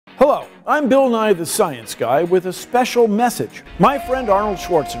Hello, I'm Bill Nye the Science Guy with a special message. My friend Arnold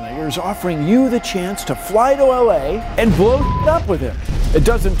Schwarzenegger is offering you the chance to fly to LA and blow up with him. It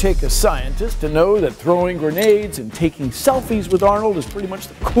doesn't take a scientist to know that throwing grenades and taking selfies with Arnold is pretty much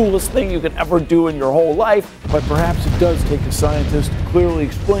the coolest thing you could ever do in your whole life, but perhaps it does take a scientist to clearly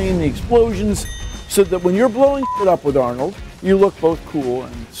explain the explosions so that when you're blowing it up with Arnold, you look both cool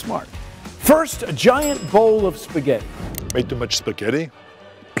and smart. First, a giant bowl of spaghetti. Made too much spaghetti?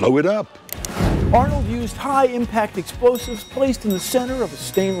 Blow it up. Arnold used high-impact explosives placed in the center of a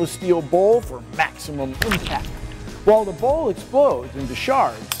stainless steel bowl for maximum impact. While the bowl explodes into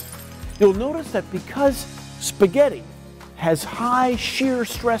shards, you'll notice that because spaghetti has high shear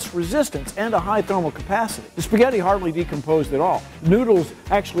stress resistance and a high thermal capacity, the spaghetti hardly decomposed at all. Noodles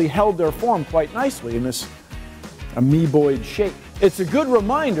actually held their form quite nicely in this amoeboid shape. It's a good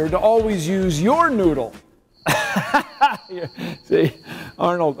reminder to always use your noodle. See,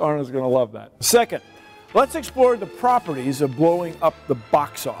 Arnold's going to love that. Second, let's explore the properties of blowing up the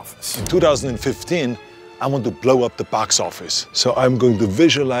box office. In 2015, I want to blow up the box office, so I'm going to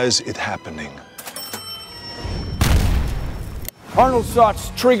visualize it happening. Arnold's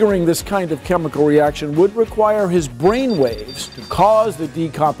thoughts triggering this kind of chemical reaction would require his brain waves to cause the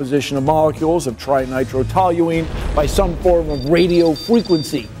decomposition of molecules of trinitrotoluene by some form of radio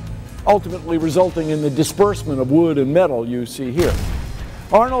frequency, ultimately resulting in the disbursement of wood and metal you see here.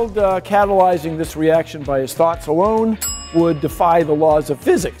 Arnold catalyzing this reaction by his thoughts alone would defy the laws of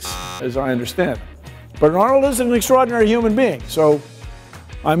physics, as I understand it. But Arnold is an extraordinary human being, so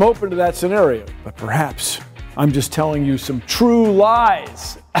I'm open to that scenario. But perhaps I'm just telling you some true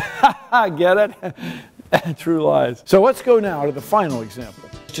lies. Get it? True lies. So let's go now to the final example.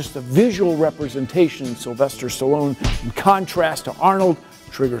 Just a visual representation of Sylvester Stallone in contrast to Arnold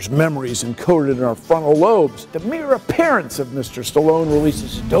triggers memories encoded in our frontal lobes. The mere appearance of Mr. Stallone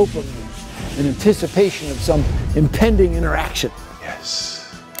releases dopamine in anticipation of some impending interaction. Yes.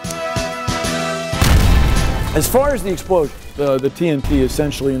 As far as the explosion, the TNT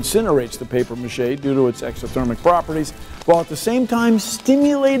essentially incinerates the paper mache due to its exothermic properties, while at the same time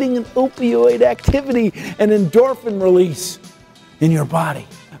stimulating an opioid activity and endorphin release in your body,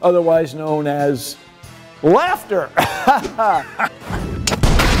 otherwise known as laughter.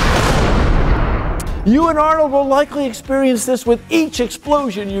 You and Arnold will likely experience this with each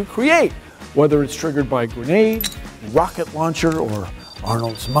explosion you create, whether it's triggered by a grenade, a rocket launcher, or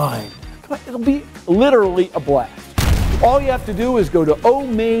Arnold's mind. It'll be literally a blast. All you have to do is go to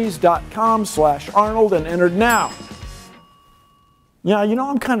omaze.com/Arnold and enter now. Yeah, you know,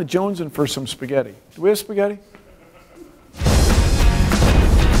 I'm kind of jonesing for some spaghetti. Do we have spaghetti?